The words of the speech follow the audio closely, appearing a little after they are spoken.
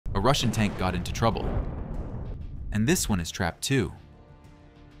Russian tank got into trouble. And this one is trapped too.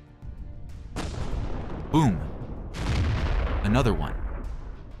 Boom! Another one.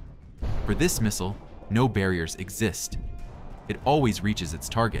 For this missile, no barriers exist. It always reaches its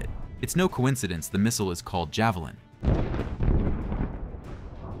target. It's no coincidence the missile is called Javelin.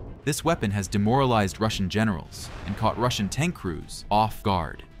 This weapon has demoralized Russian generals and caught Russian tank crews off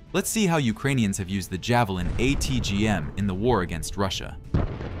guard. Let's see how Ukrainians have used the Javelin ATGM in the war against Russia.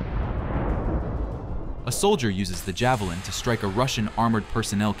 A soldier uses the Javelin to strike a Russian armored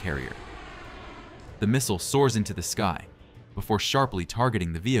personnel carrier. The missile soars into the sky before sharply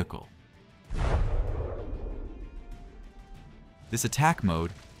targeting the vehicle. This attack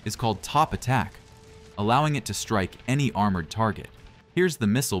mode is called top attack, allowing it to strike any armored target. Here's the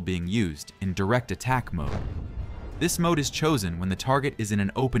missile being used in direct attack mode. This mode is chosen when the target is in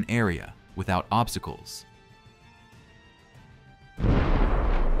an open area without obstacles.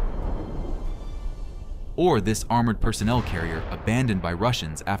 Or this armored personnel carrier abandoned by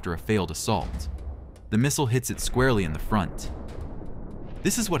Russians after a failed assault. The missile hits it squarely in the front.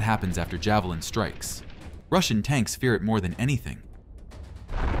 This is what happens after Javelin strikes. Russian tanks fear it more than anything.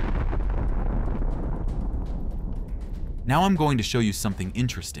 Now I'm going to show you something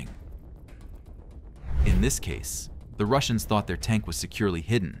interesting. In this case, the Russians thought their tank was securely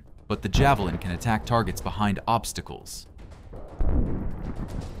hidden, but the Javelin can attack targets behind obstacles.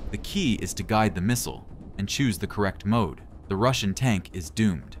 The key is to guide the missile and choose the correct mode. The Russian tank is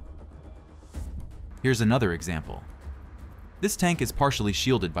doomed. Here's another example. This tank is partially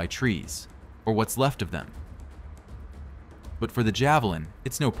shielded by trees, or what's left of them. But for the Javelin,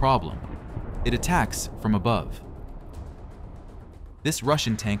 it's no problem. It attacks from above. This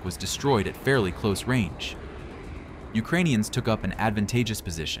Russian tank was destroyed at fairly close range. Ukrainians took up an advantageous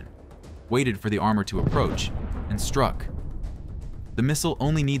position, waited for the armor to approach, and struck. The missile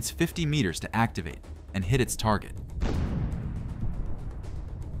only needs 50 meters to activate and hit its target.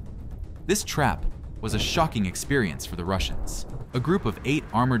 This trap was a shocking experience for the Russians. A group of 8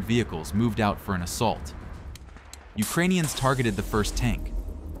 armored vehicles moved out for an assault. Ukrainians targeted the first tank.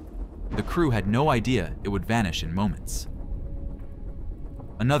 The crew had no idea it would vanish in moments.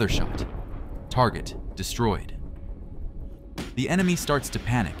 Another shot. Target destroyed. The enemy starts to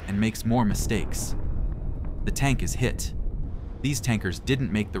panic and makes more mistakes. The tank is hit. These tankers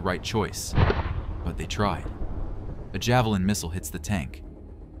didn't make the right choice, but they tried. A Javelin missile hits the tank,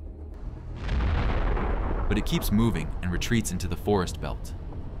 but it keeps moving and retreats into the forest belt.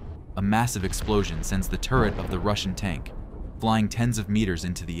 A massive explosion sends the turret of the Russian tank flying tens of meters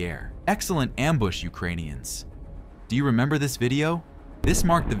into the air. Excellent ambush, Ukrainians. Do you remember this video? This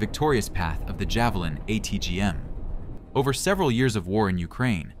marked the victorious path of the Javelin ATGM. Over several years of war in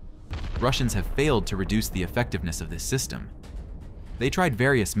Ukraine, Russians have failed to reduce the effectiveness of this system. They tried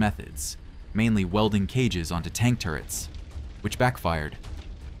various methods, mainly welding cages onto tank turrets, which backfired.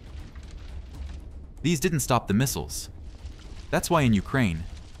 These didn't stop the missiles. That's why in Ukraine,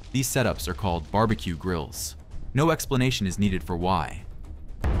 these setups are called barbecue grills. No explanation is needed for why.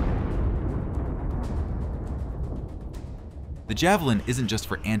 The Javelin isn't just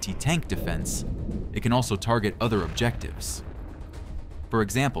for anti-tank defense, it can also target other objectives. For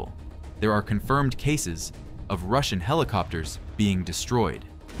example, there are confirmed cases of Russian helicopters being destroyed.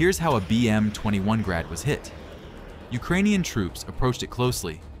 Here's how a BM-21 Grad was hit. Ukrainian troops approached it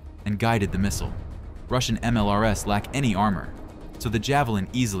closely and guided the missile. Russian MLRS lack any armor, so the Javelin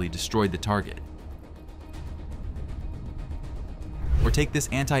easily destroyed the target. Or take this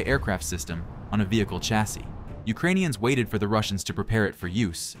anti-aircraft system on a vehicle chassis. Ukrainians waited for the Russians to prepare it for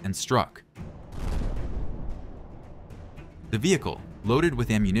use and struck. The vehicle, loaded with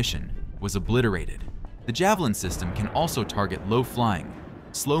ammunition, was obliterated. The Javelin system can also target low-flying,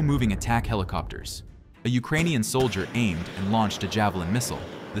 slow-moving attack helicopters. A Ukrainian soldier aimed and launched a Javelin missile.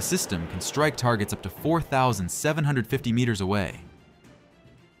 The system can strike targets up to 4,750 meters away.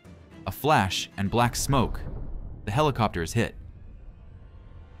 A flash and black smoke. The helicopter is hit.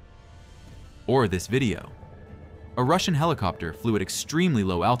 Or this video. A Russian helicopter flew at extremely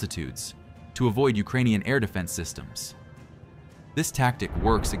low altitudes to avoid Ukrainian air defense systems. This tactic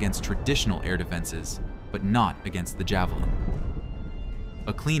works against traditional air defenses, but not against the Javelin.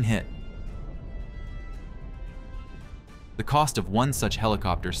 A clean hit. The cost of one such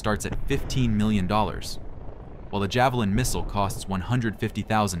helicopter starts at $15 million, while the Javelin missile costs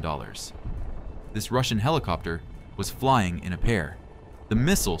 $150,000. This Russian helicopter was flying in a pair. The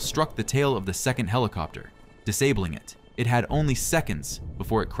missile struck the tail of the second helicopter, disabling it. It had only seconds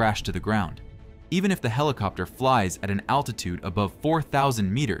before it crashed to the ground. Even if the helicopter flies at an altitude above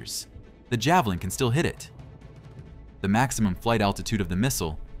 4,000 meters, the Javelin can still hit it. The maximum flight altitude of the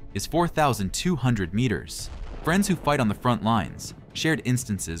missile is 4,200 meters. Friends who fight on the front lines shared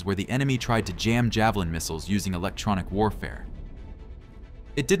instances where the enemy tried to jam Javelin missiles using electronic warfare.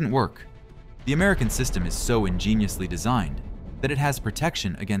 It didn't work. The American system is so ingeniously designed that it has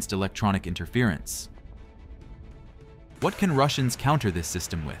protection against electronic interference. What can Russians counter this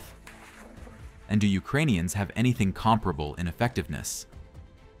system with? And do Ukrainians have anything comparable in effectiveness?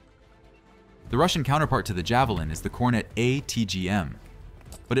 The Russian counterpart to the Javelin is the Kornet ATGM,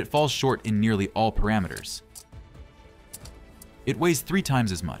 but it falls short in nearly all parameters. It weighs 3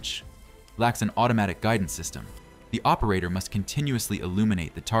 times as much, lacks an automatic guidance system. The operator must continuously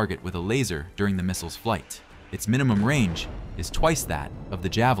illuminate the target with a laser during the missile's flight. Its minimum range is twice that of the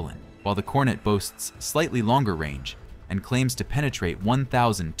Javelin, while the Kornet boasts slightly longer range and claims to penetrate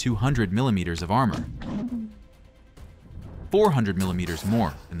 1,200 millimeters of armor, 400 millimeters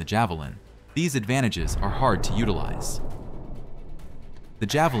more than the Javelin. These advantages are hard to utilize. The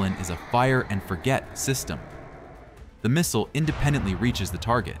Javelin is a fire and forget system. The missile independently reaches the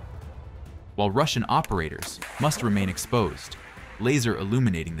target, while Russian operators must remain exposed, laser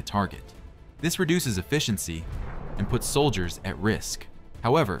illuminating the target. This reduces efficiency and puts soldiers at risk.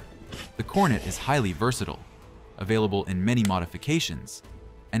 However, the Kornet is highly versatile, available in many modifications,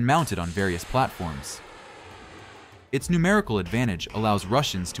 and mounted on various platforms. Its numerical advantage allows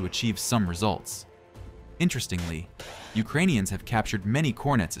Russians to achieve some results. Interestingly, Ukrainians have captured many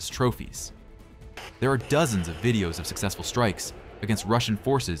Kornets as trophies. There are dozens of videos of successful strikes against Russian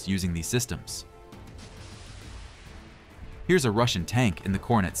forces using these systems. Here's a Russian tank in the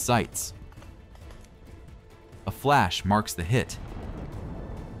Kornet's sights. A flash marks the hit.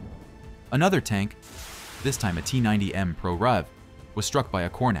 Another tank, this time a T-90M Pro Rev, was struck by a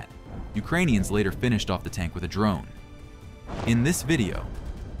Kornet. Ukrainians later finished off the tank with a drone. In this video,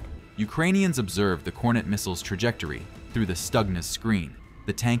 Ukrainians observed the Kornet missile's trajectory through the Stugna's screen.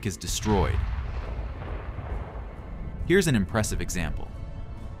 The tank is destroyed. Here's an impressive example.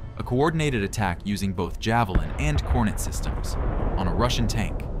 A coordinated attack using both Javelin and Kornet systems. On a Russian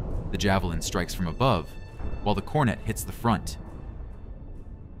tank, the Javelin strikes from above, while the Kornet hits the front.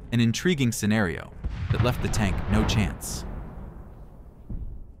 An intriguing scenario that left the tank no chance.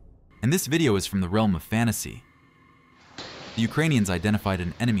 And this video is from the realm of fantasy. The Ukrainians identified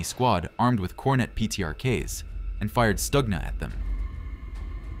an enemy squad armed with Kornet PTRKs and fired Stugna at them.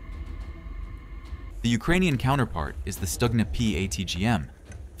 The Ukrainian counterpart is the Stugna P ATGM,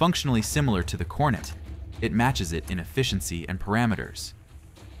 functionally similar to the Kornet. It matches it in efficiency and parameters.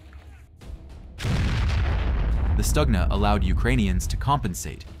 The Stugna allowed Ukrainians to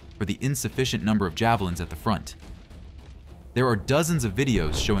compensate for the insufficient number of Javelins at the front. There are dozens of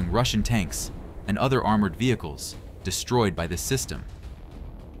videos showing Russian tanks and other armored vehicles destroyed by this system.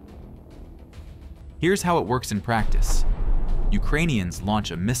 Here's how it works in practice. Ukrainians launch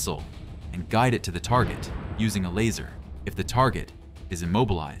a missile and guide it to the target using a laser. If the target is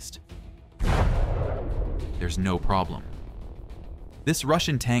immobilized, there's no problem. This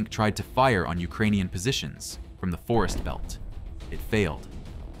Russian tank tried to fire on Ukrainian positions from the forest belt. It failed.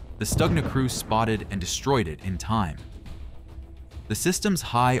 The Stugna crew spotted and destroyed it in time. The system's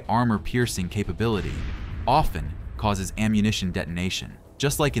high armor-piercing capability often causes ammunition detonation.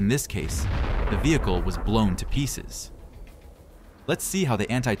 Just like in this case, the vehicle was blown to pieces. Let's see how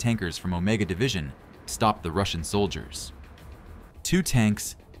the anti-tankers from Omega Division stopped the Russian soldiers. 2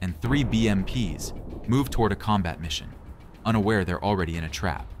 tanks and 3 BMPs move toward a combat mission, unaware they're already in a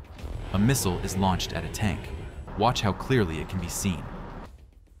trap. A missile is launched at a tank. Watch how clearly it can be seen.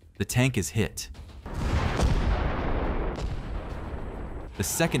 The tank is hit. The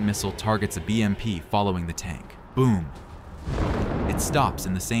second missile targets a BMP following the tank. Boom! It stops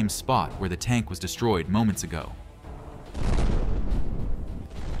in the same spot where the tank was destroyed moments ago.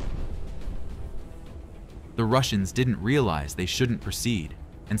 The Russians didn't realize they shouldn't proceed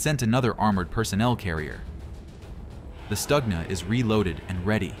and sent another armored personnel carrier. The Stugna is reloaded and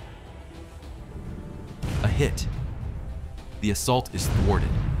ready. A hit. The assault is thwarted.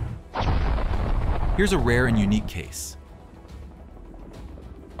 Here's a rare and unique case.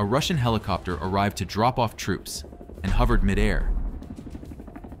 A Russian helicopter arrived to drop off troops and hovered mid-air.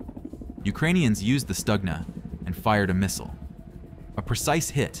 Ukrainians used the Stugna and fired a missile. A precise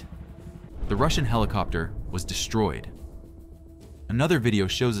hit. The Russian helicopter was destroyed. Another video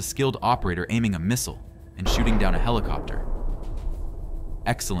shows a skilled operator aiming a missile and shooting down a helicopter.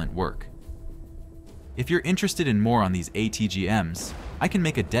 Excellent work. If you're interested in more on these ATGMs, I can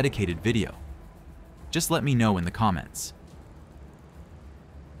make a dedicated video. Just let me know in the comments.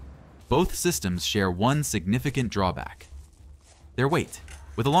 Both systems share one significant drawback: their weight.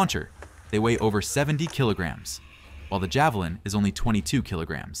 With a launcher, they weigh over 70 kilograms. while the Javelin is only 22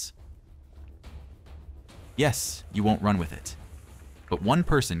 kilograms. Yes, you won't run with it, but one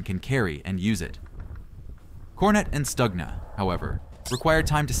person can carry and use it. Kornet and Stugna, however, require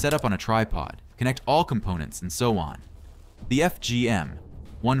time to set up on a tripod, connect all components, and so on. The FGM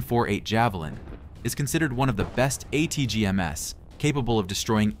 148 Javelin is considered one of the best ATGMs capable of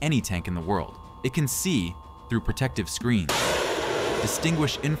destroying any tank in the world. It can see through protective screens,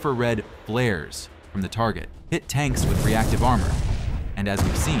 distinguish infrared flares from the target, hit tanks with reactive armor, and as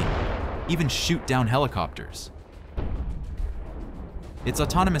we've seen, even shoot down helicopters. Its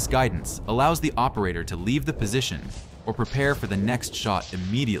autonomous guidance allows the operator to leave the position or prepare for the next shot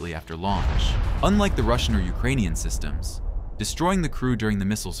immediately after launch. Unlike the Russian or Ukrainian systems, destroying the crew during the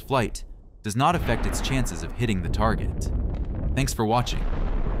missile's flight does not affect its chances of hitting the target. Thanks for watching.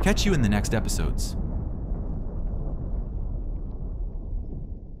 Catch you in the next episodes.